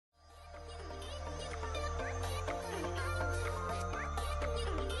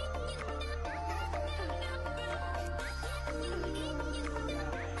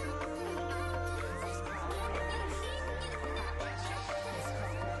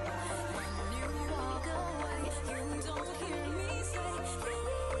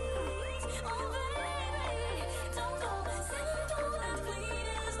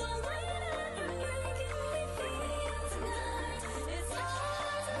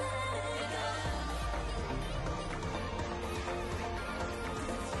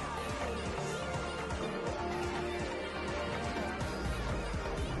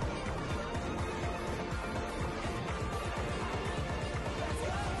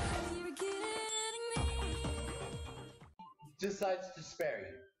decides to spare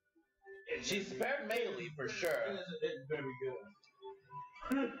you. She spared Melee for sure. It's gonna be good.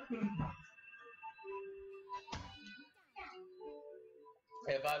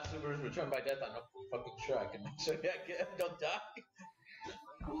 If I have Subaru's Return by Death, I'm not fucking sure I can make sure I don't die.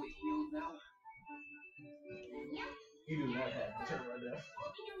 You do not have Return by Death.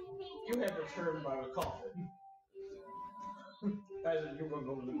 You have Return by a coffin. As in, you're gonna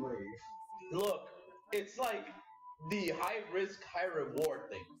go to the grave. Look, it's like the high risk, high reward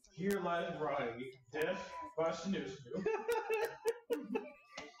thing. Here lies Ronnie, death by snoo.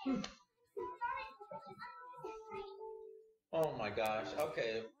 Oh my gosh.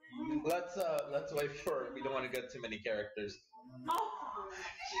 Okay, let's wait for. We don't want to get too many characters.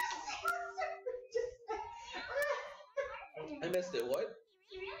 I missed it. What?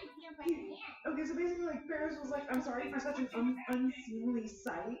 Okay, so basically, like, Ferris was like, I'm sorry for such an unseemly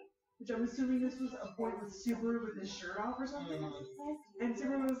sight, which I'm assuming this was a point with Subaru with his shirt off or something. And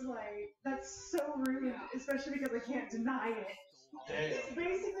Subaru was like, that's so rude, especially because I can't deny it. Damn. He's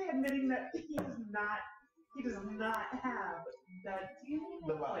basically admitting that he does not have that.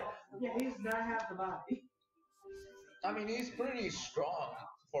 The body. Yeah, he does not have the body. I mean, he's pretty strong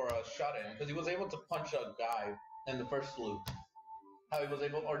for a shut-in because he was able to punch a guy in the first loop. How he was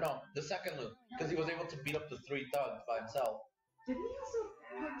able, or no, the second loop, because he was able to beat up the 3 thugs by himself. Didn't he also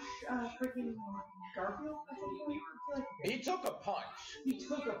punch freaking Garfield at some point? I feel like He took a punch. he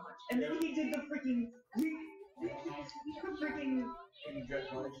took a punch, and then he did the freaking Gut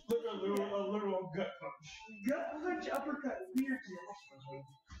punch. Look, a literal gut punch. gut punch uppercut weirdness.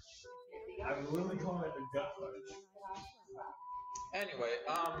 I'm literally calling it the gut punch. Anyway,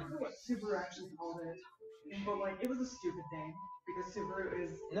 I don't know what Subaru actually called it, but like it was a stupid name because Subaru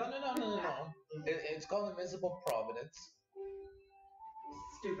is no. It's called Invisible Providence.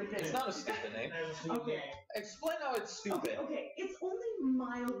 stupid name. It's not a stupid name. Okay. Explain how it's stupid. Okay, it's only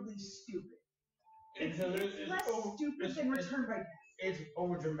mildly stupid. It's less stupid than Return by Death. It's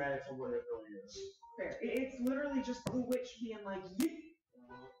over dramatic for what it really is. Fair. It's literally just the witch being like, yeet.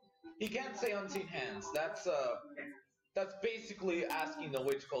 He can't say unseen hands. That's basically asking the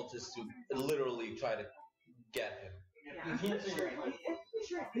witch cultist to literally try to get him. Yeah, I'm pretty sure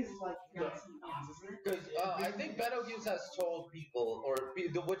this is like unseen hands, isn't it? Because I think Betelgeuse has told people, or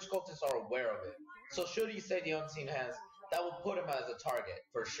the witch cultists are aware of it. So should he say the unseen hands, that will put him as a target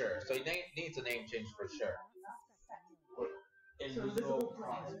for sure. So he needs a name change for sure. Invisible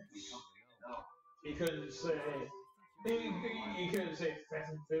Providence. He couldn't say. He couldn't say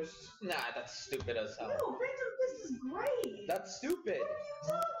Phantom Fist. Nah, that's stupid as hell. No, Phantom Fist is great. That's stupid.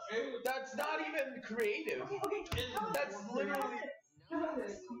 What are you talking? That's not even creative. Okay. That's literally. How about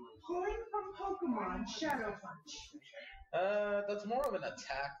this? Pulling from Pokemon, Shadow Punch. That's more of an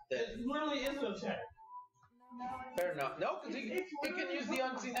attack It than. literally is an attack. Fair enough. No, because he can use the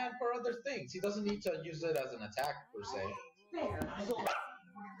unseen hand for other things. He doesn't need to use it as an attack per se. Fair.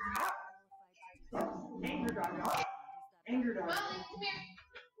 Anger Dog. Anger Dog. Molly, come here.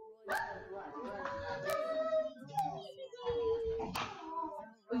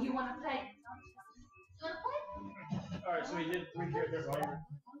 Oh, you want to play? Alright, so we did 3 characters while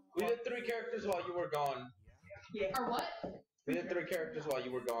We did 3 characters while you were gone. Yeah. Or what? We did 3 characters while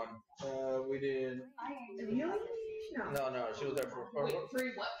you were gone. we did. Really? No. No, she was there for. Wait,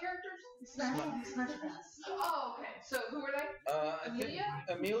 3 what characters? Smash Pass. Oh, okay. So who were they? I think Amelia?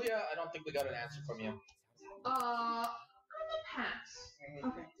 Amelia, I don't think we got an answer from you. I'm a pass.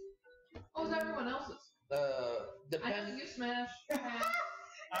 Okay. What was everyone else's? I know Depends. you smash. Pass.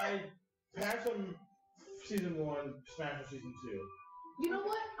 I passed on season 1, Smash on season 2. You know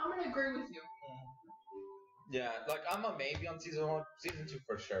what? I'm gonna agree with you. Yeah, like I'm a maybe on season 1, season 2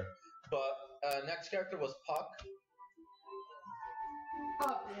 for sure. But next character was Puck.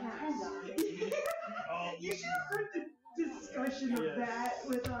 Pass. You should have heard the discussion of that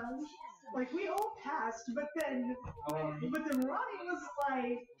with us. Like we all passed, but then Ronnie was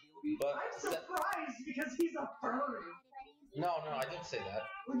like, I'm surprised because he's a bird. No, I didn't say that.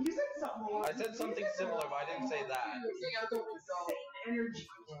 Well, you said something along. I said something similar, but I didn't say that. Energy.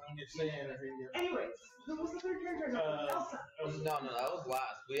 It's the energy. Anyways, who was the third character? Elsa. No, that was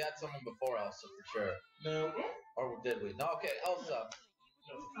last. We had someone before Elsa for sure. No. Or did we? No, okay, Elsa.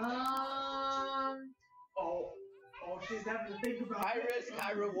 Oh, she's having to think about High it. risk,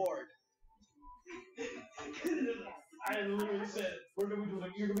 high reward. I literally said, you're gonna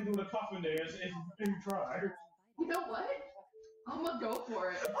be doing a coffin dance if you try. You know what? I'm gonna go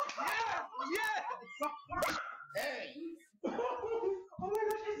for it. Yes! Hey! Oh my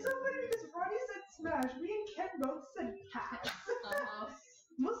gosh, it's so funny because Ronnie said smash, me and Ken both said pass. Uh-huh.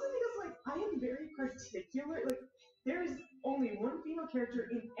 Mostly because, like, I am very particular. Like, there's only character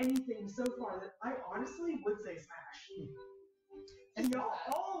in anything so far that I honestly would say Smash. And y'all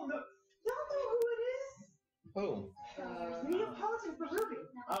all know. Y'all know who it is? Who? Neapolitan for Ruby.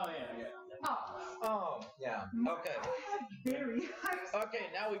 Oh yeah. Oh, yeah. Okay. I had very high. Okay,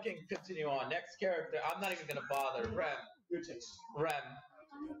 now we can continue on. Next character. I'm not even gonna bother. Rem. Good taste. Rem.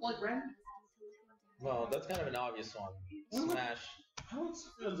 Like Ren. Well, that's kind of an obvious one. Smash. I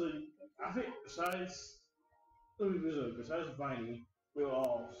think besides Viney, we'll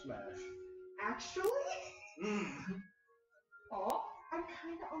all Smash. Actually? Oh, I'm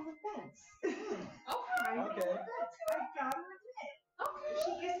kind of on the fence. okay. Okay. I gotta admit. Okay.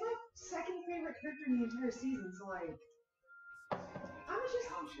 She is my second favorite character in the entire season, so like, I'm just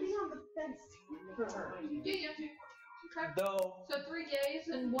being on the fence for her. Yeah. Okay. Though. So 3 yays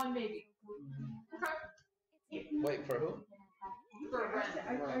and 1 maybe. Okay. Wait, for who? For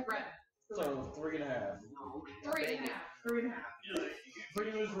Ren. So 3.5. 3.5. 3.5.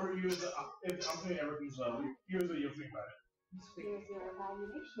 Pretty much for you as I'm saying everything so you'll think about it.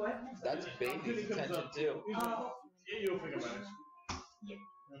 What? That's baby's attention too. You'll think about it.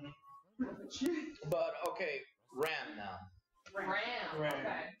 But okay, Ram now. Ram.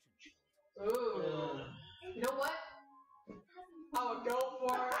 Okay. Ooh. You know what? I would go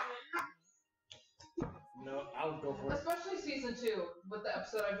for it. No, I would go for it. Especially season 2 with the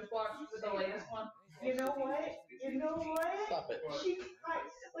episode I just watched with the latest one. You know what? Stop it.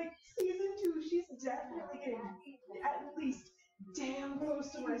 Like season 2, she's definitely getting at least damn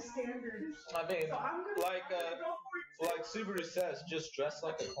close to my standards. I mean, So I'm gonna like Subaru says, just dress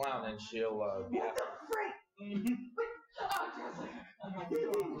like a clown and she'll be what happy. the frick? Oh,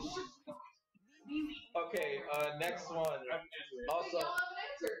 just Okay, next one. Also, y'all have an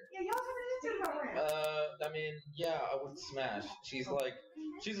answer. Yeah, y'all haven't answered about Ram. I mean, yeah, I would smash. She's a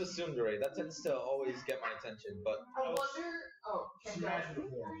tsundere. That tends to always get my attention, but I wonder. Oh, okay. Smash with the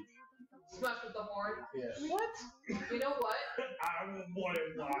horn. Smash with the horn. Yes. what? You know what? I want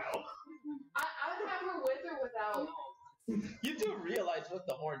it wild. I would have her with or without. You do realize with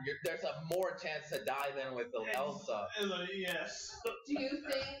the horn, there's a more chance to die than with the Elsa. Yes. Do you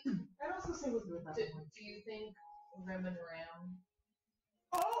think? I'd also say with that. Do you think Rim and Ram?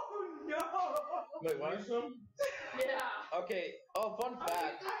 Oh no! Wait, what? Yeah. Okay. Oh, fun I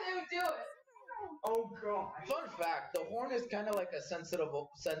fact. think they would do it. Oh gosh. Fun fact: the horn is kind of like a sensitive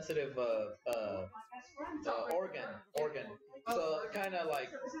organ. So kind of like.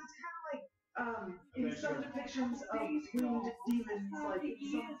 So it's kind of like in some depictions of winged demons, like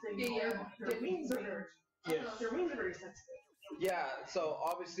something. Their wings are very. Yes. Their wings are very sensitive. Yeah. So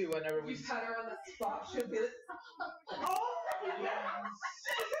obviously, whenever we. We cut her on that spot. She'll be like, Oh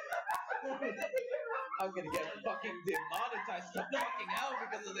I'm gonna get fucking demonetized the fucking hell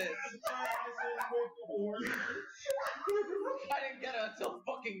because of this. I didn't get it until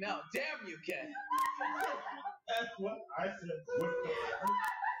fucking now. Damn you, Ken. That's what I said.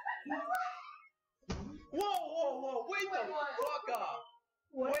 Whoa! Wait the Wait, what? fuck up.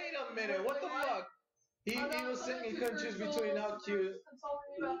 What? Wait a minute. What the fuck? He was saying he couldn't choose between how cute.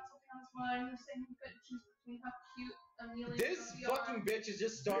 Consulting me about something on his mind. He was saying he couldn't choose between how cute Amelia. This and fucking bitch is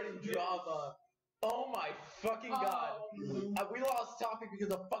just starting drama. Oh my fucking god. We lost topic because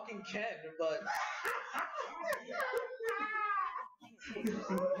of fucking Ken, but.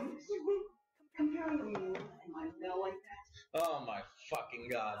 Comparing you and my Mel like that. Oh my fucking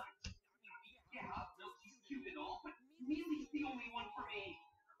god. Yeah, no, she's cute and all, but Neely's the only one for me.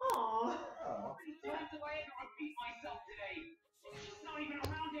 Aww. Oh. Times have I had to repeat myself today? She's not even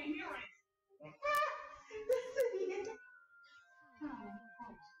around to hear it.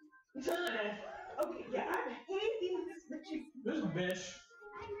 Okay, yeah, I'm hating this bitch. This bitch.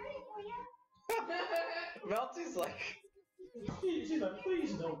 Melty's like. She's like,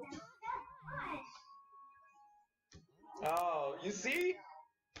 please don't. Oh, you see?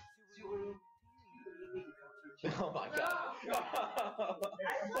 Oh my god.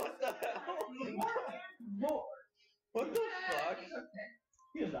 What the hell? More. What the fuck?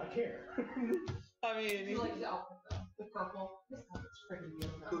 He does not care. I mean, He likes the outfit though. The purple. This outfit's freaking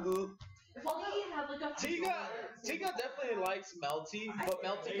beautiful. If only he had like a. Tiga definitely likes Melty, but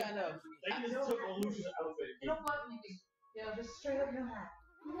Melty kind of. They just took Lucia's outfit. You know what? Maybe. Yeah, just Straight up no hat.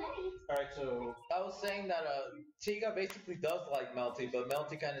 Alright, so. I was saying that Tiga basically does like Melty, but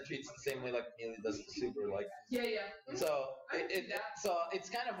Melty kind of treats it the same way like Neely does the Super. Like, yeah. so I can see that. so it's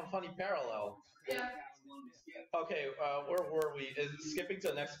kind of a funny parallel. Yeah. Okay, where were we? Skipping to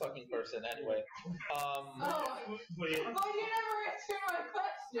the next fucking person. Anyway, Oh. But yeah. Well, you never answered my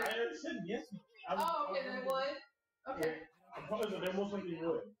question. I said yes. Oh, okay, they would. Okay. I'm probably they most likely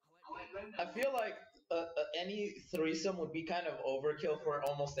would. I feel like any threesome would be kind of overkill for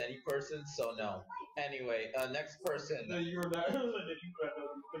almost any person, so no. Anyway, next person. No, you were not. That you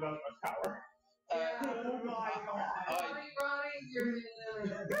had not much power. Oh my god.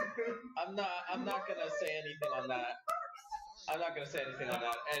 I'm not gonna say anything on that. I'm not gonna say anything on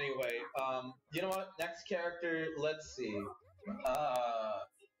that. Anyway, you know what? Next character. Let's see.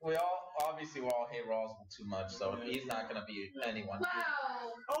 We all hate Roswell too much, so he's not gonna be anyone.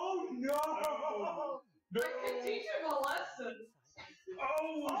 Wow! Oh no! No. I can teach him a lesson.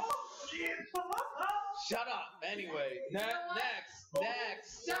 Oh shit! Shut up. Anyway, next.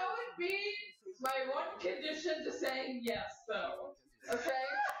 That would be my one condition to saying yes, though. Okay?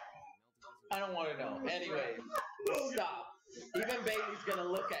 I don't want to know. Anyway, stop. Even Bailey's gonna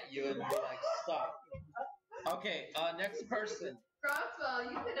look at you and be like, stop. Okay, next person. Roswell,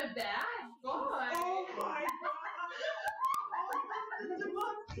 you've been a bad boy. Oh my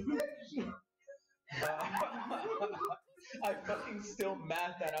I'm fucking still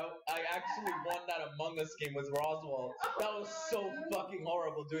mad that I actually won that Among Us game with Roswell. That was so fucking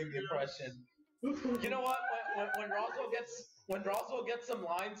horrible doing the impression. You know what? When Roswell gets some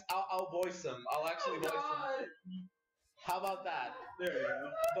lines, I'll voice them. I'll actually voice them. How about that? There you go.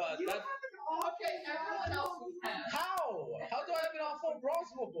 But that's Okay, everyone else will have. how? How do I have an awful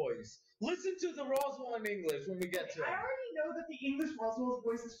Roswell voice? Listen to the Roswell in English when we get to I it. already know that the English Roswell's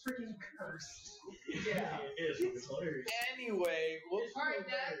voice is freaking cursed. Yeah, it is. It's hilarious. Anyway, Alright,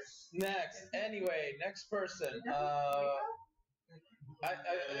 next person.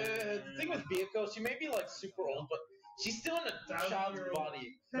 The thing with Biyako, she may be like super old, but she's still in a child's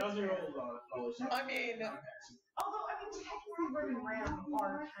body. That was your old I mean, Although, technically Red and Ram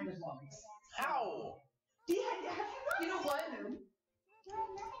are kind of bummies. how? Yeah, have you You know not what? seen them?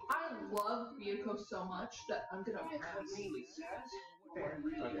 I love Biyako so much that I'm gonna pass. Fair.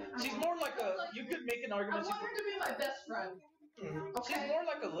 She's more like you could make an I argument. want her to be my best friend. She's Okay? more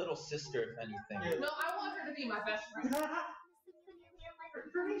like a little sister, if anything. No, I want her to be my best friend.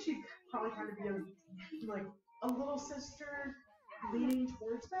 For me, she'd probably kind of be a little sister leaning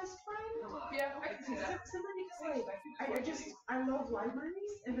towards best friend. Yeah, I can see that. Simply because I love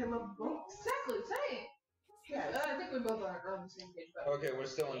libraries and I love books. Exactly, same. Yeah. I think we both are on the same page. But Okay, we're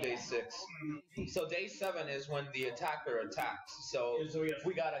still on day 6. So day 7 is when the attacker attacks. So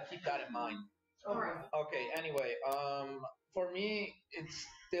we gotta keep that in mind. alright. Okay, anyway, for me, it's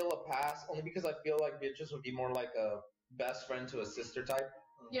still a pass, only because I feel like Beatrice would be more like a best friend to a sister type.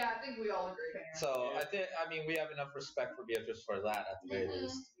 Yeah, I think we all agree. So I mean, we have enough respect for Beatrice for that at the very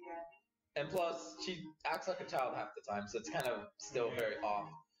least. And plus, she acts like a child half the time, so it's kind of still very off.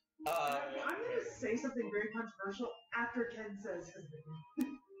 I'm gonna say something very controversial after Ken says his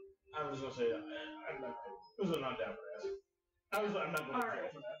name. I was gonna say that. I'm not. This is not down for that. I'm not going to jail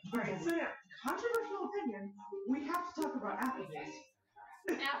for that. Alright, so yeah, controversial opinion. We have to talk about Applebee's.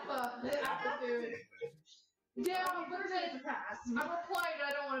 Appa food. Yeah, but then Pass. I replied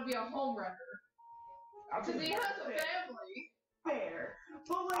I don't want to be a homewrecker. Because he has a family. Fair.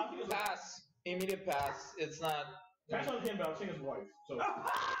 But like, Pass. Immediate pass. It's not. That's on him, but I'm saying his wife. So Look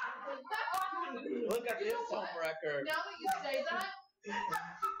at You this know what? home record. Now that you say that,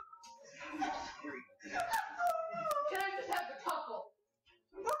 can I just have the couple?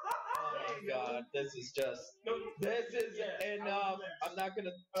 Oh my god, this is enough. I'm not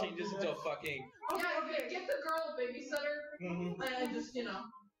gonna change this into a fucking. Yeah, get the girl a babysitter and just,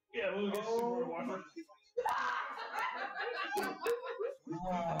 yeah, we'll get Subaru washer.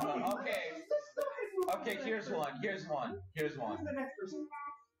 Okay, here's one. who's the next person?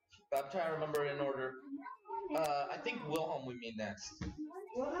 I'm trying to remember in order. I think Wilhelm we mean next.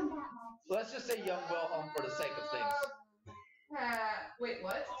 Wilhelm? Let's just say young Wilhelm for the sake of things. Wait,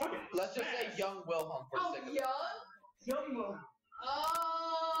 what? Okay, Let's just say young Wilhelm for the Oh, sake of young? Young Wilhelm.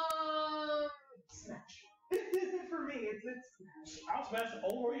 Smash. For me, it's Smash. I'll smash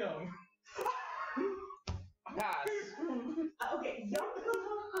old or young. Pass. Okay, young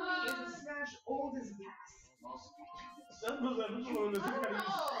Wilhelm for me is a smash, old is a pass. I don't know. I'm on the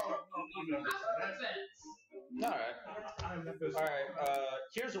fence. Alright,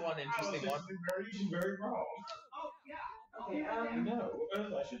 here's one interesting one. Very wrong. Okay, No,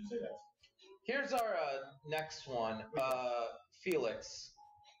 I shouldn't say that. Here's our next one. Felix.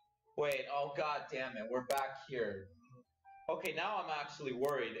 Wait, oh god damn it, we're back here. Okay, now I'm actually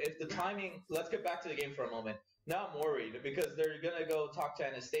worried. If the timing, let's get back to the game for a moment. Now I'm worried because they're gonna go talk to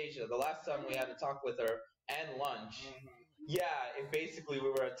Anastasia. The last time we had to talk with her and lunch. Yeah, basically we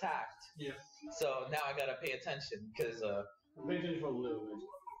were attacked. Yeah. So now I gotta pay attention because Pay attention for a little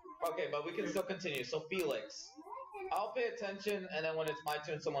bit. okay, but we can still continue. So Felix, I'll pay attention, and then when it's my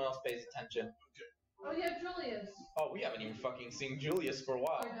turn, someone else pays attention. Oh yeah, Julius. Oh, we haven't even fucking seen Julius for a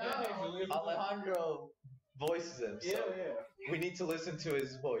while. I know. Yeah, Julius. Alejandro voices him, so Yeah. we need to listen to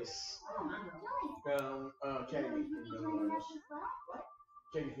his voice. Kenny.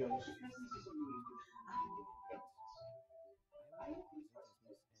 Kenny Films.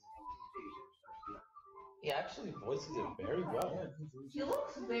 He actually voices it very well. He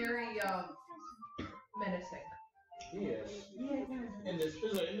looks very menacing. He is. Yeah. In this,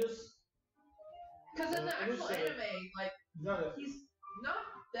 Because in the actual Menacing. anime, like no, he's not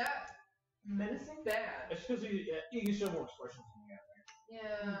that Menacing? bad. it's because he can show more expressions in the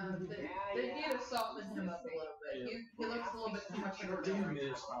anime. Yeah, they need to soften him up a little bit. He looks a little bit too much like a Damn, villain.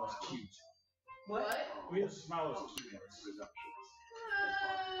 his smile is cute. What? His smile is cute.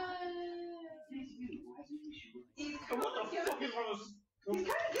 He's And kind what of the giving fuck me, is wrong with he's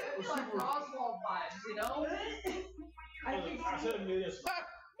kind of giving me like Roswell vibes, you know? I think I said Amelia's.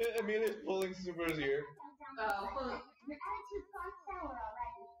 Amelia's pulling Subaru's ear. Huh.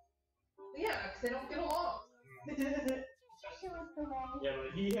 Yeah, because they don't get along. Yeah,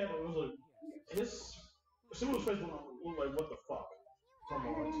 but he had it was like his Subaru's face looked like what the fuck. From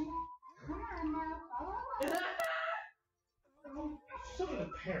like some of the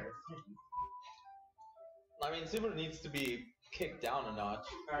parents. I mean, Subaru needs to be kicked down a notch.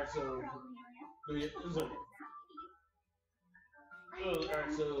 Alright, so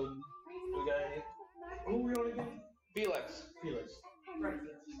alright, so we got who we on again? Felix. Felix. Right.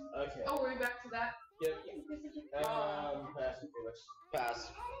 Okay. Oh, we're back to that? Yep. Pass it, Felix.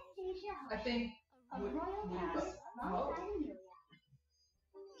 Pass. I think. Oh,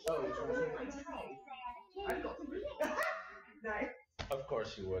 you're trying to say? I'd go. Nice. Of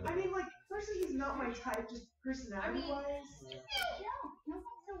course you would. I mean, like, firstly, he's not my type, just personality-wise.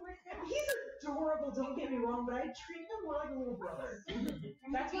 He's adorable, don't get me wrong, but I treat him more like a little brother.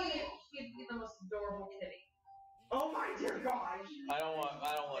 That's why. He'd be the most adorable kitty. Oh my dear gosh! I don't want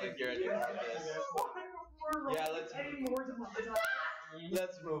to hear any more of this. Yeah, let's- Any more demonetized.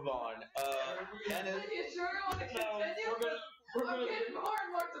 Let's move on. And Are you sure you want to continue? We're I'm gonna getting more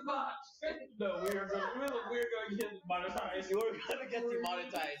and more debauched. no, we're gonna get monetized. we're gonna get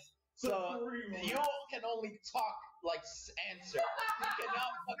demonetized. So you can only talk like answer. You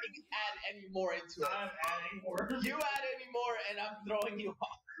cannot fucking add any more into it. I'm adding more. You add any more, and I'm throwing you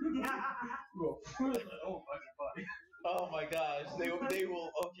off. Oh my god. Oh my gosh, they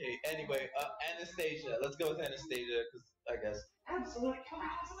will. Okay, anyway, Anastasia. Let's go with Anastasia, because I guess. Absolute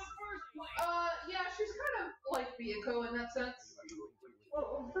Yeah, she's kind of like Biyako in that sense.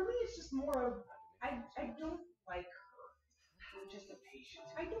 Well, for me, it's just more of I don't like her. I'm just a patient.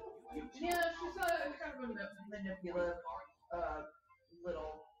 I don't like her. Yeah, she's kind of a manipulative,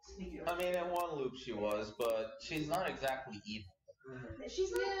 little sneaky. I mean, in one loop she was, but she's not exactly evil.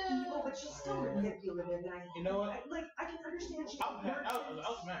 She's not evil, but she's still manipulative, and You know what? I can understand she's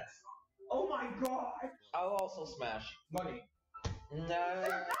I'll smash. Oh my god! I'll also smash. Money. No,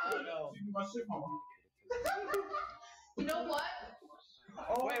 I don't know. My shit home. You know what?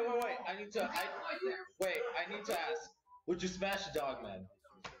 Oh, Wait. I need to. I need to ask. Would you smash a dog, man?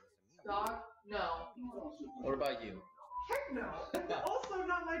 Dog? No. What about you? Heck no! That's also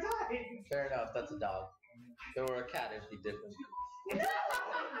not my type! Fair enough. That's a dog. If it were a cat, it'd be different. No,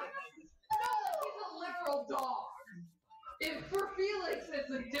 he's a literal dog. If for Felix, it's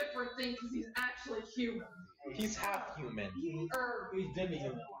a different thing because he's actually human. He's half human. He's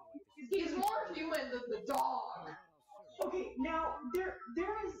demi-human. He's more human than the dog. Okay, now there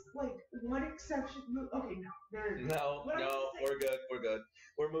is like one exception. Okay, no, there. No, What I'm no, saying- we're good.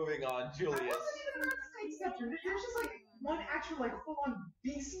 We're moving on. I wasn't Julius. even about to say exception. There's just like one actual like full-on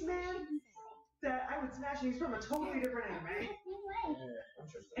beast man that I would smash, and he's from a totally different anime,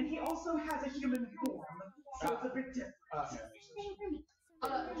 Interesting. and he also has a human form, so it's a bit different.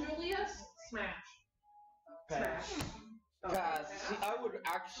 Julius, smash. Pass. Pass. See, I would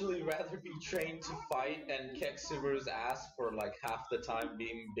actually rather be trained to fight and kick Subaru's ass for like half the time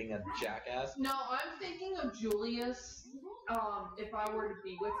being a jackass. No, I'm thinking of Julius. If I were to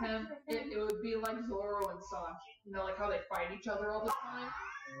be with him, it would be like Zoro and Sanji. You know, like how they fight each other all the time.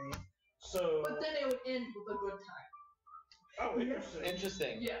 So. But then it would end with a good time. Oh, interesting.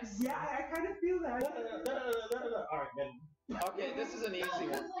 Interesting. Yes. Yeah, I kind of feel that. Alright, then. Okay, this is an No, easy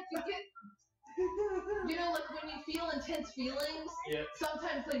because one. like you get, you know, like when you feel intense feelings, Yeah.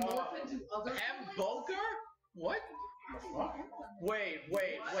 sometimes they morph into other. Hamburger? What? What? Wait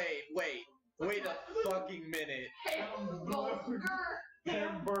a fucking minute. Hamburger.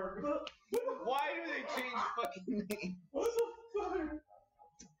 Hamburger. Why do they change fucking names? What the fuck?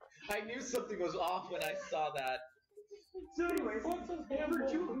 I knew something was off when I saw that. So anyways, What's a for hamburger?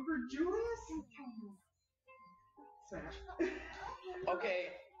 Julius,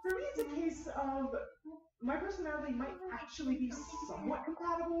 case of my personality might actually be somewhat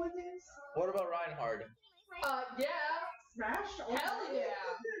compatible with his. What about Reinhard? Yeah. Smash? Hell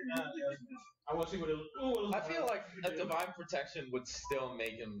yeah. I want to see what it looks I feel like a divine protection would still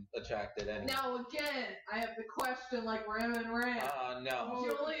make him attracted anyway. Now again, I have the question like Ram and Ram. No.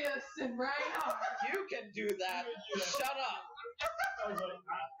 Julius and Reinhardt. You can do that. Shut up. I was like,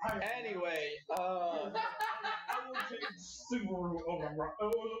 Anyway, I will take Subaru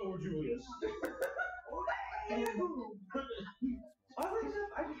over Julius. Oddly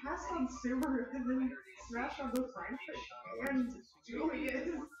enough, I passed on Subaru and then smashed on both Reinhardt and Julius.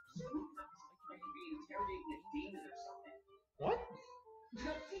 what?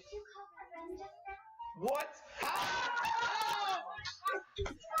 What? Ah!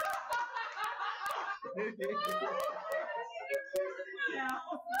 Now,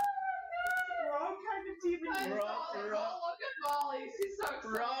 wrong kind of demon. I Wrong, saw this. wrong. Oh, look at Molly. She's so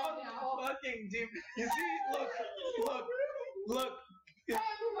excited Wrong now. fucking deep. You see, look.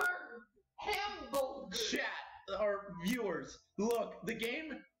 Hamburger. Chat or viewers, look. The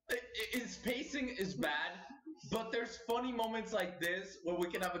game, its pacing is bad, but there's funny moments like this where we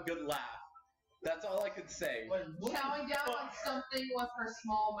can have a good laugh. That's all I could say. Like, what Chowing the down fuck? on something with her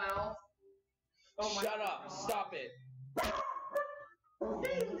small mouth. Oh my Shut God. up! Stop it!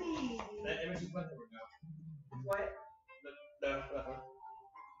 Really? That image is playing right now. What? That one.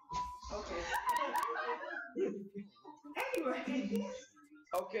 Okay. Anyway,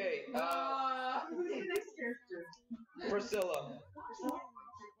 Okay, who's the next character? Priscilla.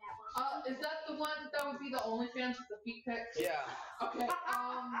 Is that the one that would be the OnlyFans with the feet pics? Yeah. Okay.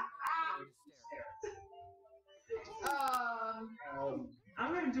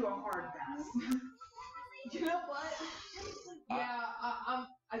 I'm gonna do a hard pass. You know what? Yeah,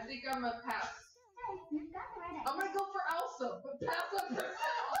 I think I'm gonna pass. I'm gonna go for Elsa, but pass on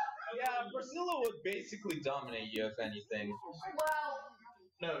Priscilla. Yeah, Priscilla would basically dominate you if anything. Well,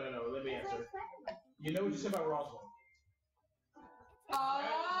 No, let me answer. You know what you said about Roswell?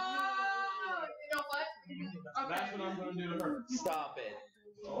 you know what? Okay. That's what I'm going to do to her. Stop it.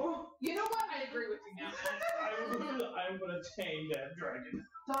 Oh, You know what? I agree with you now. I'm going to tame that dragon.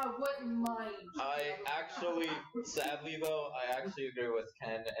 So I wouldn't mind. I actually, sadly though, I actually agree with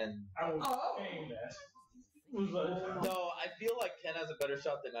Ken, and I will Oh. tame that. Was like, no, I feel like Ken has a better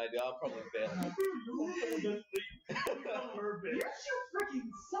shot than I do. I'll probably fail. you're too freaking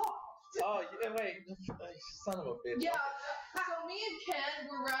soft. Oh, yeah, wait, son of a bitch. Yeah. So me and Ken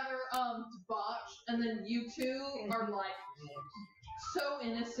were rather debauched, and then you two are like so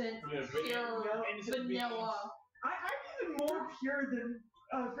innocent, pure, vanilla. I'm even more pure than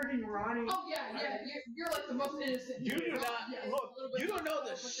freaking Ronnie. Oh yeah, you're like the most innocent. You do not Yeah, look. a little bit You don't know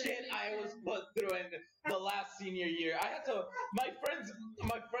the but then shit I was put through in the last senior year. I had to. My friends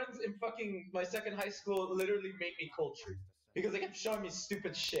in fucking my second high school literally made me cultured because they kept showing me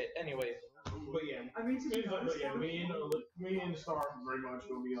stupid shit. Anyway, but yeah, I mean, to be honest, me and Star are very much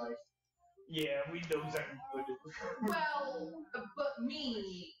going to be like, yeah, we know exactly what to do. Well, but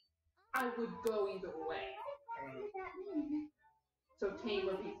me, I would go either way. So tame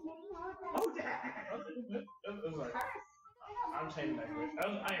or be. Oh, dad. I'm taming that bitch. I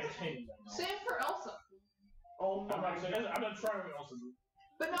am taming that. Same for Elsa, Oh I'm my not saying. I'm not trying to also.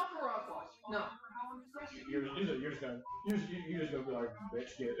 but not for Roswell. No. You're just gonna be like,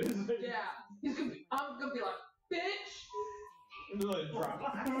 bitch, get it. Yeah. I'm gonna be like, bitch, And then let it drop.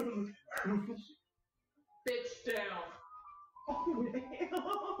 bitch down. Oh,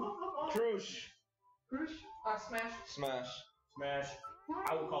 hell. Crush, Crush. Smash. smash. Smash.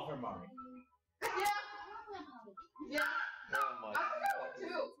 I will call her mommy. Yeah. Yeah. Oh my. I forgot what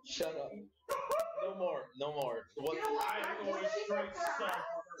too. Shut up. No more. What? You know what? I'm going straight stuff.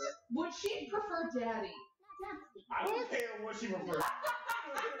 Would she prefer daddy? I don't care what she prefers. I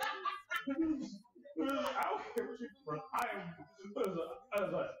don't care what she prefers. I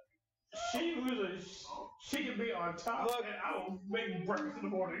was like, she can be on top, Look. and I will make breakfast in the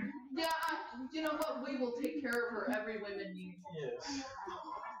morning. Yeah, you know what? We will take care of her. Every woman needs. Yes.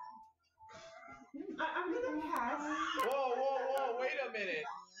 I'm gonna pass. Whoa! Wait a minute.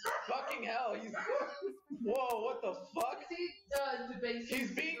 Fucking hell! Whoa! What the fuck? See, debasing.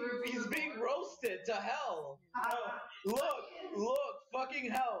 He's being roasted to hell. Look! Fucking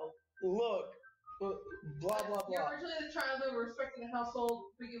hell! Look! Blah blah You're blah. originally the child of a respected household,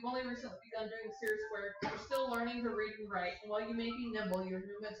 but you've only recently begun doing serious work. You're still learning to read and write, and while you may be nimble, your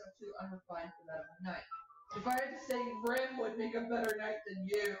movements are too unrefined for that of a knight. If I had to say, Rim would make a better knight than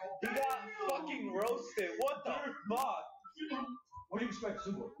you. He got fucking roasted. What the fuck? What do you expect,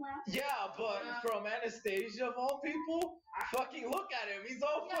 Subaru? Yeah, but from Anastasia of all people, fucking look at him. He's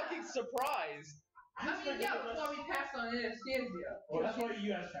all fucking surprised. I mean, yeah, that's why we passed on Anastasia. Well, that's why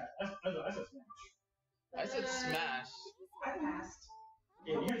you guys passed. I said smash. I said smash. I passed.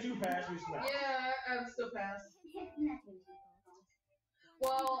 Yeah, you two passed, we smashed. Yeah, I would still pass.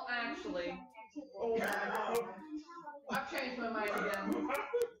 Well, actually, Oh my god. I've changed my mind again.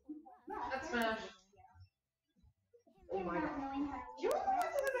 That's smash. Oh my god. You want to go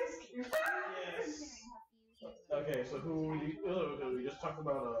to the next game? Yes. Okay, so we just talked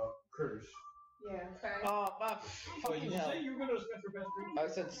about Curtis. Yeah. Okay. Oh, my Wait, fucking did you hell. say you were gonna smash your best friend? I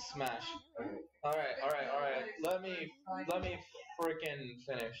said smash. Alright. Let me freaking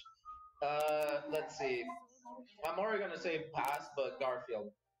finish. Let's see. I'm already gonna say pass, but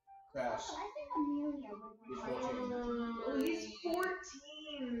Garfield. Pass. He's 14. Oh, he's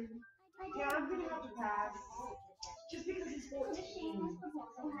 14. Yeah, I'm gonna have to pass. Just because he's 14.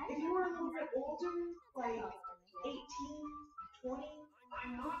 If you were a little bit older, like 18, 20,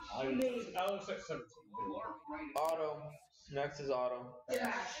 I'm not sure. Maybe. I'll accept 17. Auto. Next is auto.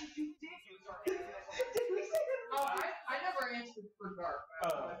 Yeah. Did we say that? Oh, I never answered for Garf.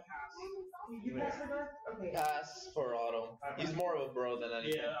 You passed the guard? Okay. Pass for auto. He's more of a bro than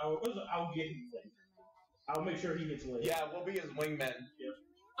anything. Yeah, I'll get him late. I'll make sure he gets late. Yeah, we'll be his wingmen.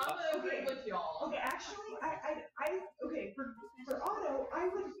 I'm gonna agree with y'all. Okay, actually, okay, for Otto, I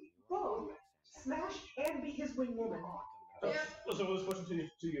would both smash and be his wing woman. Yeah. So we'll just push him to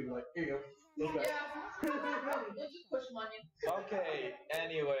you, like, here you go. Go back. Yeah. We'll just push him on you. Okay,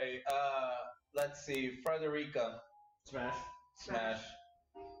 anyway, let's see. Frederica. Smash. Smash.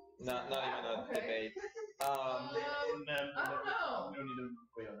 Not even a Okay. debate. No, I don't know. We don't need to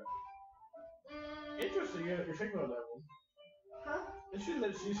wait on that. Interesting, you're thinking about that one. Huh? Interesting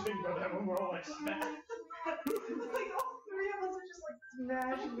that she's thinking about that one. We're all like, smash. Like all three of us are just like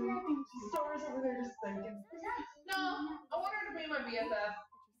smashing. Stars over there just thinking. No, I want her to be my BFF.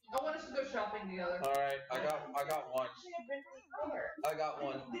 I want us to go shopping together. Alright, I got one. I got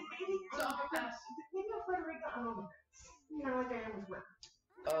one. So I'm gonna pass. Maybe Frederica, I'm on the fence. You know, like I am with Gwen.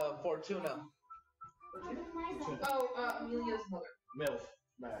 Fortuna. Oh, Amelia's mother. MILF.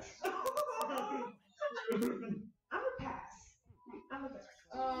 Smash. I'm a pass. I'm a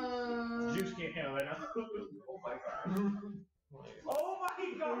pass. Juice can't handle that now. Oh my god. Oh my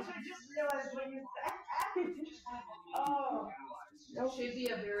gosh, I just realized when you said that. Oh. She'd be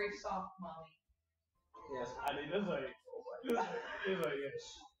a very soft mommy. Yes, I mean, it's like, yes.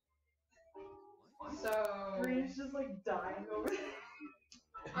 So Green's just like dying over there.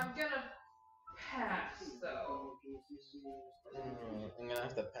 I'm gonna pass though. I'm gonna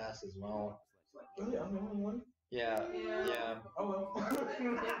have to pass as well. Really? I'm the only one? Yeah. Oh well.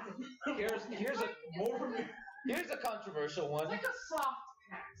 Here's a controversial It's one. like a soft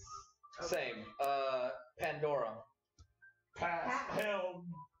pass. Same. Pandora. Pass. Hell.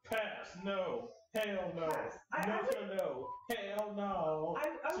 Pass. No. Hell no. Pass. No. Hell no.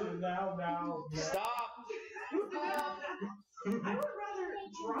 No. Stop. I would rather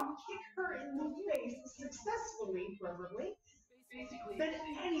drop kick her in the face successfully, preferably, than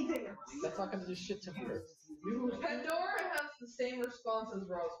anything else. That's not gonna do shit to her. Pandora has the same response as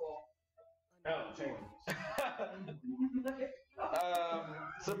Roswell. Oh, change.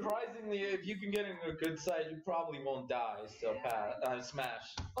 Surprisingly, if you can get in a good side, you probably won't die. So pass.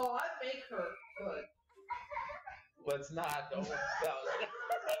 Smash. Oh, I'd make her good. Let's not. No. I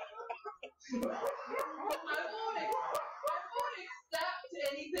won't accept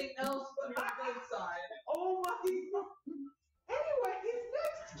anything else but her good side. Oh my god. Anyway, his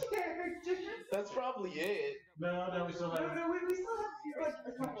next character. That's probably it. No, we still have. No, we still have like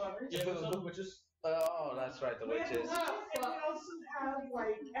a couple others. Yeah, we still have witches. Oh, that's right, the We have the witches. witches, and we also have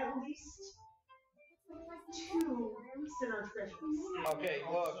like at least 2 sinner treasures. Okay,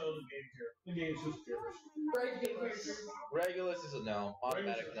 look. Also, the game's who's fearless. Right, character. Regulus is a no.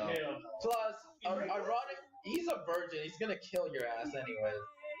 Automatic no. Hell. Plus, ironic, he's a virgin. He's gonna kill your ass anyway.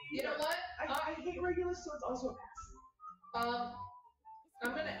 You know what? I hate Regulus, so it's also a pass.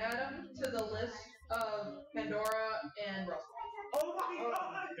 I'm gonna add him to the list of Pandora and Roswell. Oh my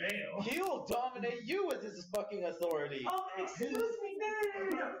god! Damn. He'll dominate you with his fucking authority. Oh, excuse me, no.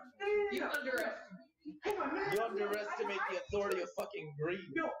 You underestimate. Hang on, no. You underestimate the authority of fucking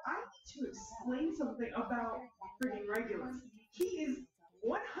greed. No, I need to explain something about freaking Regulus. He is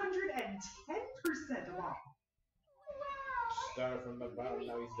 110% alive. Started from the bottom,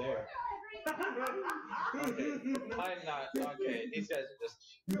 now he's there. I'm not. Okay, these guys are just.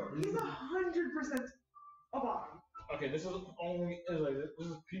 No, he's 100% alive. Okay, this is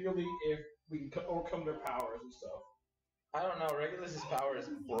purely if we can overcome their powers and stuff. I don't know. Regulus's power is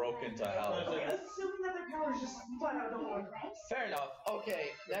broken to hell. Okay, assuming that their powers just flat out don't work. Fair enough. Okay,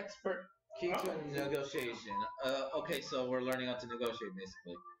 next key to negotiation. Okay, so we're learning how to negotiate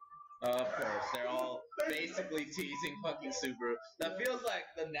basically. Of course, they're all basically teasing fucking Subaru. That feels like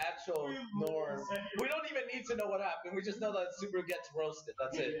the natural norm. We don't even need to know what happened. We just know that Subaru gets roasted.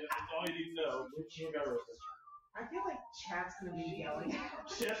 That's it. That's all you need to know. She got roasted. I feel like chat's gonna be yelling.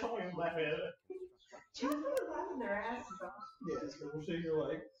 That's why we laugh at it. Chat's gonna be laughing their asses off. Yeah, it's because we're sitting here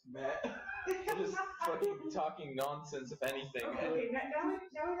like, Matt. We're just fucking talking nonsense, if anything. Okay, now we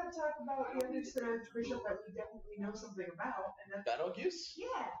gotta talk about the other scenario that we definitely know something about, and that's Betelgeuse?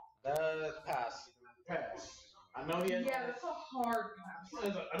 yeah. Pass. Pass. I know he has. Yeah, that's a hard pass.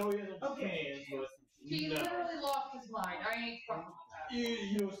 I know he has no Okay. fans, but He no. literally lost his mind. I ain't fucking with that.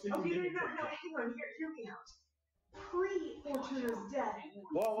 You know, stick Okay, with no, hang on, hear me out. Pre-Fortuna's death.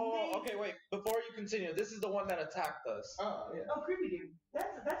 Whoa. Okay, wait. Before you continue, this is the one that attacked us. Oh, yeah. Oh, creepy dude.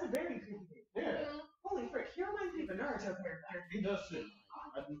 That's a very creepy dude. Yeah. Holy frick, he reminds me of a Naruto character. He does too.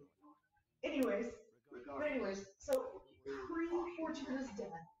 Anyways, so pre-Fortuna's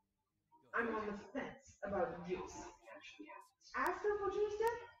death, I'm on the fence about Juice. After Fortuna's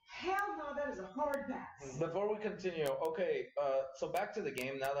death, hell no, that is a hard pass. Before we continue, okay, so back to the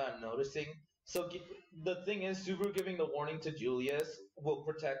game now that I'm noticing. So the thing is, Subaru giving the warning to Julius will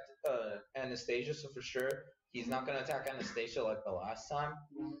protect Anastasia, so for sure he's not going to attack Anastasia like the last time.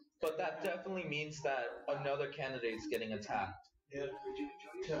 But that definitely means that another candidate's getting attacked. Yeah.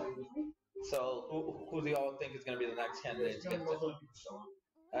 So who do y'all think is going to be the next candidate to get attacked?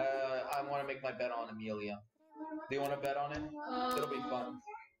 I want to make my bet on Amelia. Do you want to bet on it? It'll be fun.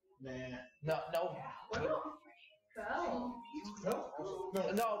 Nah. No. Bell.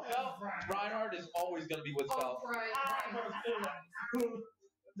 No, Reinhardt is always going to be with Bell. Oh, right.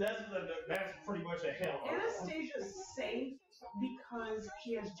 That's pretty much a hell. Anastasia's safe because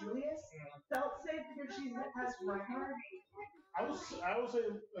she has Julius. Felt safe because she has Reinhardt. I would say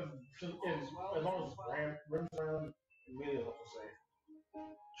as long as rims around, Amelia's also safe.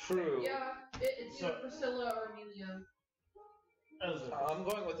 True. Yeah, it's either Priscilla or Amelia. I'm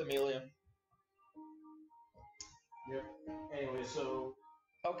going with Amelia. Yep. Anyway, so.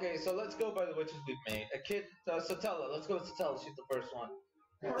 Okay, so let's go by the witches we've made. Satella. Let's go with Satella. She's the first one.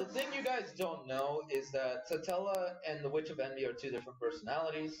 The thing you guys don't know is that Satella and the Witch of Envy are two different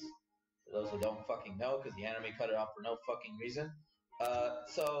personalities. For those who don't fucking know, because the anime cut it off for no fucking reason.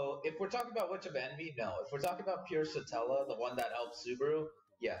 So if we're talking about Witch of Envy, no. If we're talking about pure Satella, the one that helps Subaru,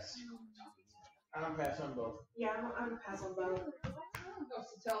 yes. I'm passing on both. Yeah, I'm gonna pass on both. Go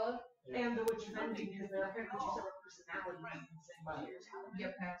Satella. And the Witch of Envy because they're apparently two separate personalities in the same body.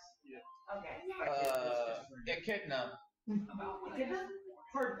 Yep, pass. Okay. Echidna. Echidna?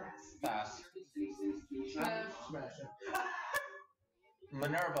 Hard pass. Pass. Smash it.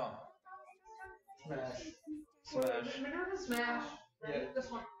 Minerva. Smash. Smash. Minerva Smash. Yeah. This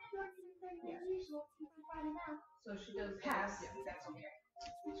one. Yeah. So she does Pass. Yeah, that's okay.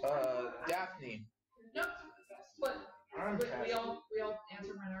 Daphne. Nope. But I'm we passing. all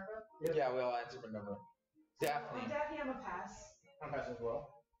answer Minerva. Yeah, we all answer Minerva. Daphne. On Daphne, I'm a pass. I'm passing as well.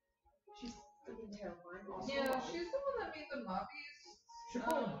 She's freaking terrifying. Also, Yeah, she's the one that made the mobbies. She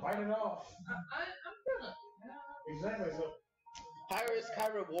probably bite it off. I'm gonna. Exactly. So. High risk, high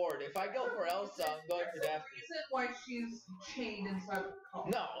reward. If I go for Elsa, I'm going for Daphne. Reason why she's chained inside the car.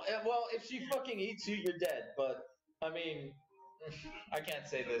 No, well, if she fucking eats you, you're dead. But, I mean, I can't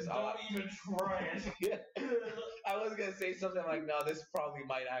say this. Don't even try it. I was gonna say something like, no, this probably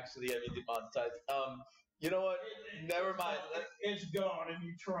might actually get me demonetized. You know what? Never mind. It's gone if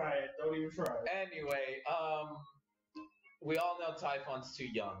you try it. Don't even try it. Anyway, we all know Typhon's too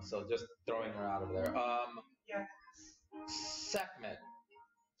young, so just throwing her out of there. Yeah. Sekhmet.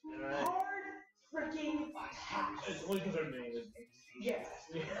 Hard freaking pass. It's only because her name is. Yes.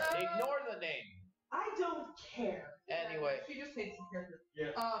 Ignore the name. I don't care. Anyway. She just hates the character.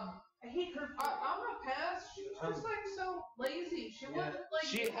 Yeah. I hate her. I'm gonna pass. She was just like so lazy. She wasn't like.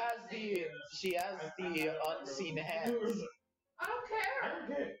 She has the unseen hands. I don't care. I don't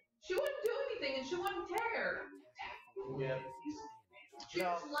care. She wouldn't do anything, and she wouldn't care. Yeah. She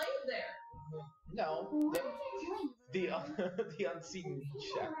just laid there. No. The unseen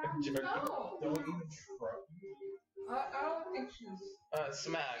jerk. No. Don't even try. I don't think she's.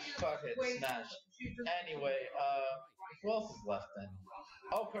 Smash. Fuck it. Wait, Smash. she just- Anyway, who else is left then?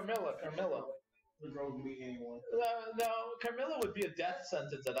 Oh, Carmilla. The girl can be anyone. No, Carmilla would be a death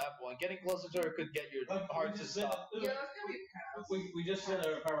sentence at that point. Getting closer to her could get your heart to stop. Yeah, that's gonna be a pass. We just said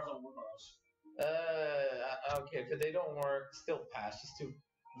our powers don't work on us. Okay, if they don't work, still pass.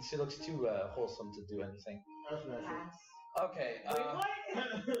 She looks too wholesome to do anything. That's natural. Pass. Okay. Wait, what?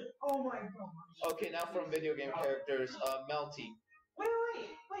 Oh my god. Okay, now from video game characters, Melty.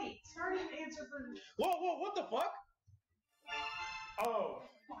 Wait. Start an answer for. Whoa, what the fuck? Oh.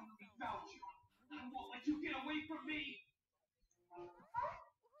 Finally found you. I won't let you get away from me.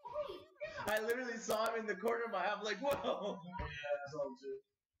 I literally saw him in the corner of my eye. I'm like, whoa. Yeah, that's all too.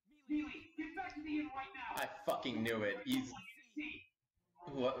 Mealy, get back to the inn right now. I fucking knew it. He's. I want you to see.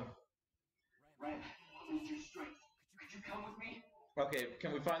 What? Ren, I need your strength. Could you come with me? Okay,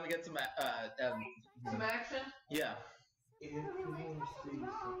 can we finally get some, Some action? yeah. If you want to see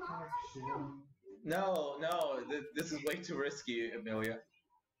some action. No, this is way too risky, Amelia.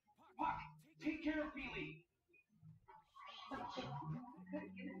 Fuck! Take care of Mealy.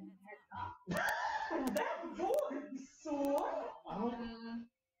 That voice, so. I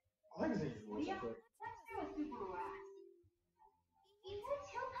like his Asian voice. Yeah. Okay. Let's do a Subaru act. You said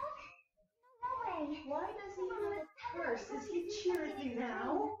Chilcock? No way. Why does he have a curse? Is he cheering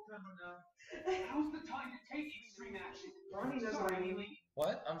now? Now's the time to take extreme action. Ronnie knows what I mean.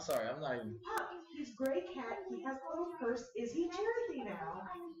 What? I'm sorry, I'm not even. Pup, he's gray cat. He has a little curse. Is he cheering now?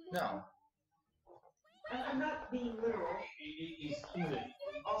 No. I'm not being literal. He's a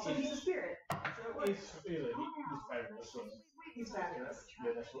Also, he's a spirit. So it works. he's fabulous. So, He's fabulous.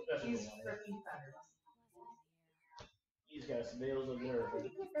 yeah, that's what He's he's freaking fabulous. He's got some nails on there. We're going to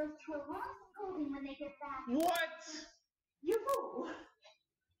get those two rocks golden when they get back. What? You fool!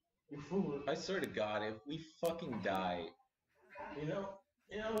 You fool. I swear to God, if we fucking die. You know,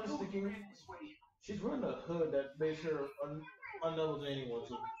 I was thinking, she's wearing a hood that makes her unknown to anyone.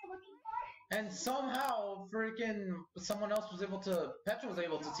 So. And somehow, freaking, someone else was able to. Petra was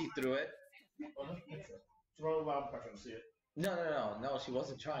able to see through it. Oh, that's Petra. She's not allowed Petra to see it. No, she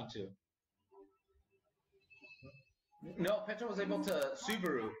wasn't trying to. No, Petra was able to.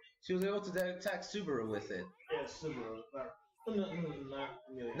 Subaru. She was able to detect Subaru with it. Yeah, Subaru. Not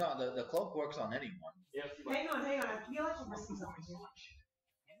really. No, the cloak works on anyone. Yeah, Hang on. I feel like we're missing something here.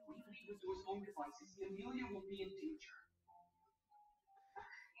 If we leave with those own devices, Amelia will be in danger.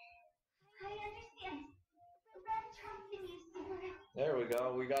 I understand. Red trust in you, Subaru. There we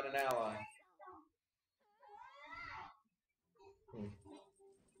go. We got an ally.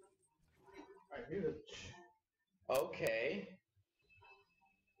 I hear the. Okay.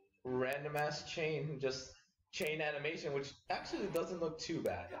 Random ass chain, just chain animation, which actually doesn't look too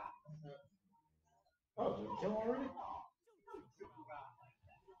bad. Oh, did we kill already?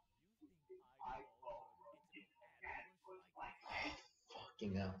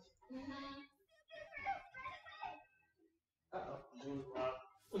 Fucking hell. Uh-oh. Do not.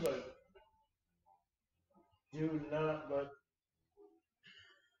 Look. Do not, but.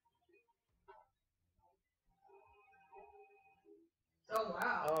 Oh,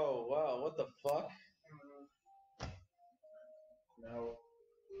 wow. Oh wow, what the fuck? No.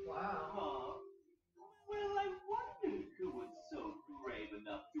 Wow. Well, I wondered who was so brave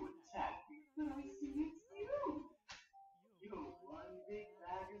enough to attack me, but I see it's you. You're one big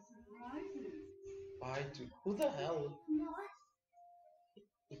bag of surprises. Why do? Who the hell? Not.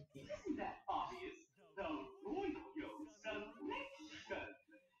 Isn't that obvious? The Royo celebration.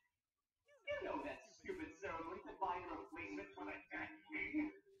 You know that stupid ceremony to find a replacement for the dead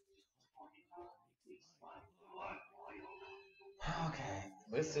king. It's my blood oil. Okay,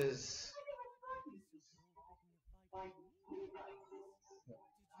 this is.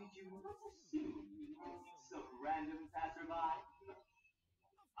 Did you not assume you would be some random passerby?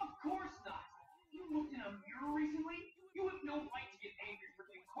 Of course not! You looked in a mirror recently? You have no right to get angry for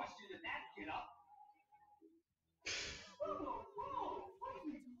being questioned in that get-up! Whoa! What are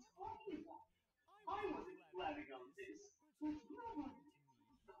you talking about? I wasn't planning on this, but you're running.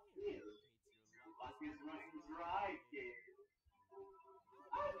 Here, your luck is running dry, kid.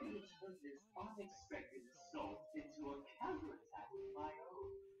 I'm gonna turn this unexpected assault into a counterattack of my own.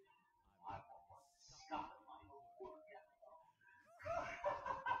 I won't want to stop my own work after all.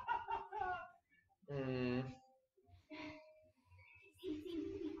 He seems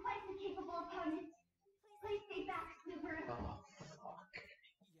to be quite the capable opponent. Please stay back, Subaru. Oh fuck.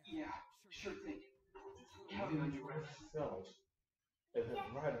 Yeah, sure thing. Counting on you, Ren. Felt. If it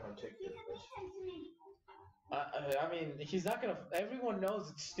right on take You it. can listen to me. I mean, he's not gonna. Everyone knows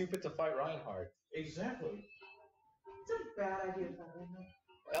it's stupid to fight Reinhardt. Exactly. It's a bad idea to fight him.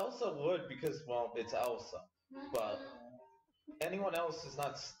 Elsa would because, well, it's Elsa. But anyone else is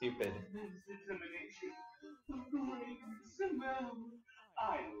not stupid. This determination. Great smell.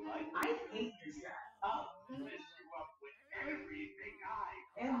 I like I it. hate this guy. I'll mess you up with everything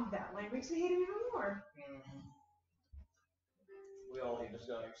I And that line makes me hate him even more. We all hate this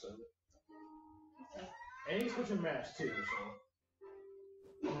guy, so. And he's switching match too,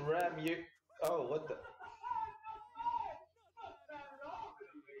 so. Rem, you. Oh, what the?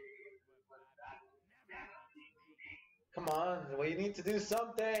 Come on, we need to do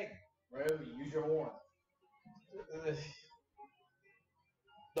something. Rem, use your horn.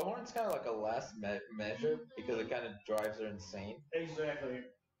 The horn's kind of like a last measure because it kind of drives her insane. Exactly.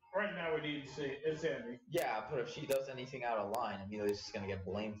 Right now we need to see insanity. Yeah, but if she does anything out of line, Amelia's just gonna get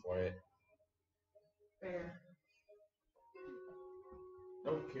blamed for it. Fair.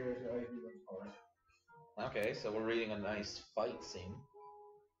 Don't care how you do hard. Okay, so we're reading a nice fight scene.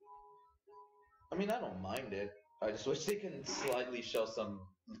 I mean, I don't mind it. I just wish they can slightly show some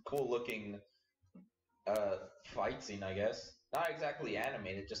cool-looking fight scene, I guess. Not exactly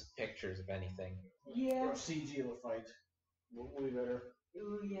animated, just pictures, if anything. Yeah. Or CG of a fight. Way better.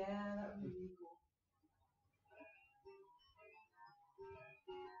 Ooh, yeah, that would be really cool.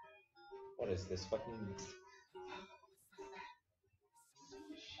 What is this fucking...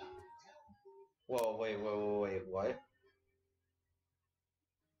 Whoa, wait, what?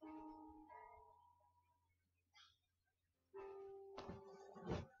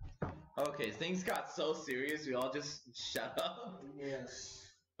 Okay, things got so serious, we all just shut up. Yes.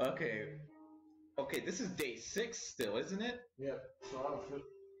 Okay, this is day 6 still, isn't it? Yep. So I don't feel.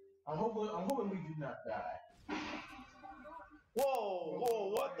 I'm hoping we do not die.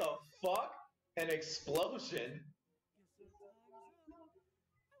 Whoa, what the fuck? An explosion?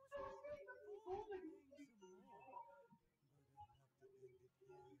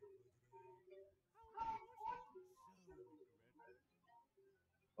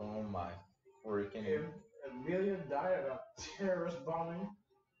 Oh my freaking... Amelia died of a terrorist bombing.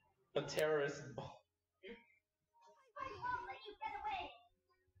 A terrorist bomb. I won't let you get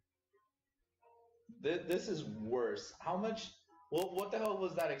away. This is worse. How much... Well, what the hell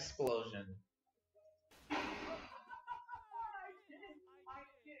was that explosion? I did it.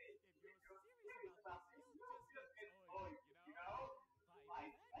 If you're serious about this, you'll just get poisoned, you know?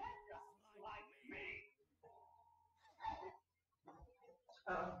 Like that guy, like me.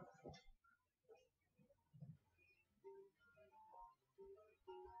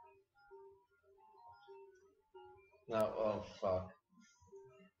 No, oh fuck.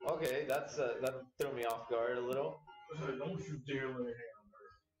 Okay, that threw me off guard a little. Don't you dare lay a hand on her.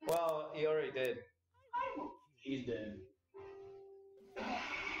 Well, he already did. He's dead.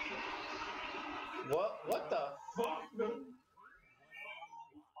 What the? Fuck no.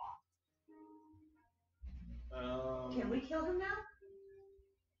 Can we kill him now?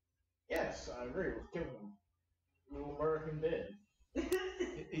 Yes, I agree. Let's kill him. Little American dead.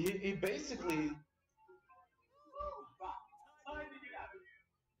 He basically... Time to get out of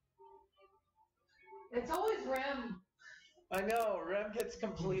here. It's always Rem. I know, Rem gets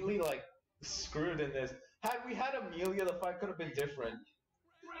completely, like, screwed in this. Had we had Amelia, the fight could have been different.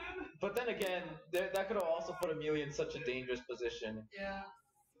 But then again, that could have also put Amelia in such a dangerous position. Yeah.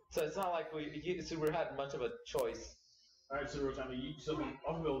 So it's not like Subaru had much of a choice. Alright, so we're time to eat something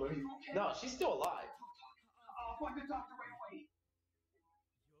off the building. No, she's still alive. I'll find the doctor right away.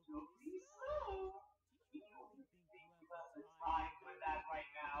 Don't be slow. You don't need to think about the time for that right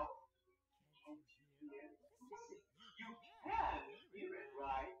now. Can't you hear? Listen, you can hear it,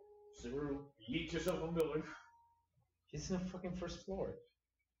 right? Subaru, eat yourself on the building. He's in the fucking first floor.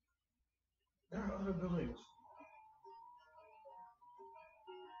 There are other buildings.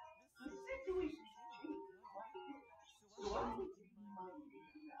 The situation's changed quite a bit. So I think you might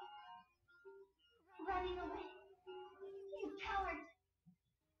be now. Running away. You coward.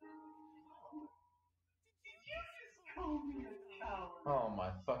 Did you just call me a coward? Oh my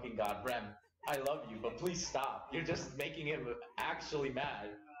fucking god, Rem. I love you, but please stop. You're just making him actually mad.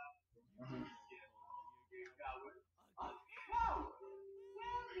 You coward. A coward?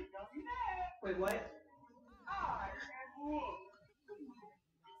 Well, you tell me that. Wait, what? I am Wolf.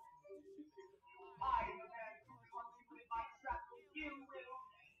 I am the man who caught you in my trap. You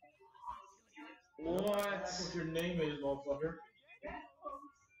will. What? That's what your name is, motherfucker. Yes,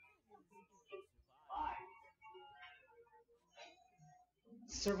 folks. Bye.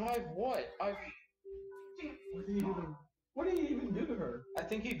 Survive what? What did he even do to her? I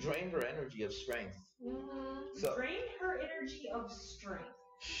think he drained her energy of strength. Mm-hmm. So- Drain her energy of strength.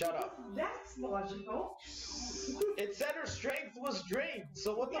 Shut up. That's logical. It said her strength was drained.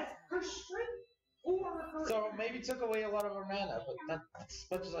 So what the? Yes, her strength or her. So maybe took away a lot of her mana, but that's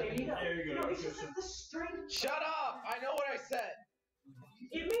as much as I There can you do. go. There you go. No, it's just that the strength. Shut up! I know what I said.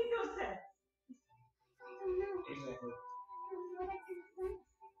 It made no sense. I don't know. Exactly. From what I can sense,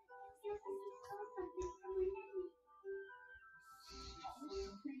 feels like you stole something from your enemy. Stole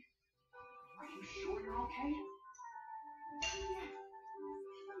something? Are you sure you're okay?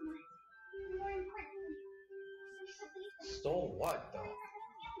 Stole what, though?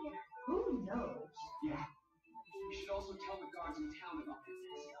 Who knows? Yeah. We should also tell the guards in town about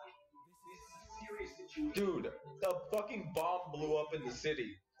this guy. This is a serious situation. Dude, the fucking bomb blew up in the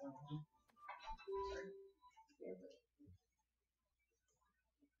city.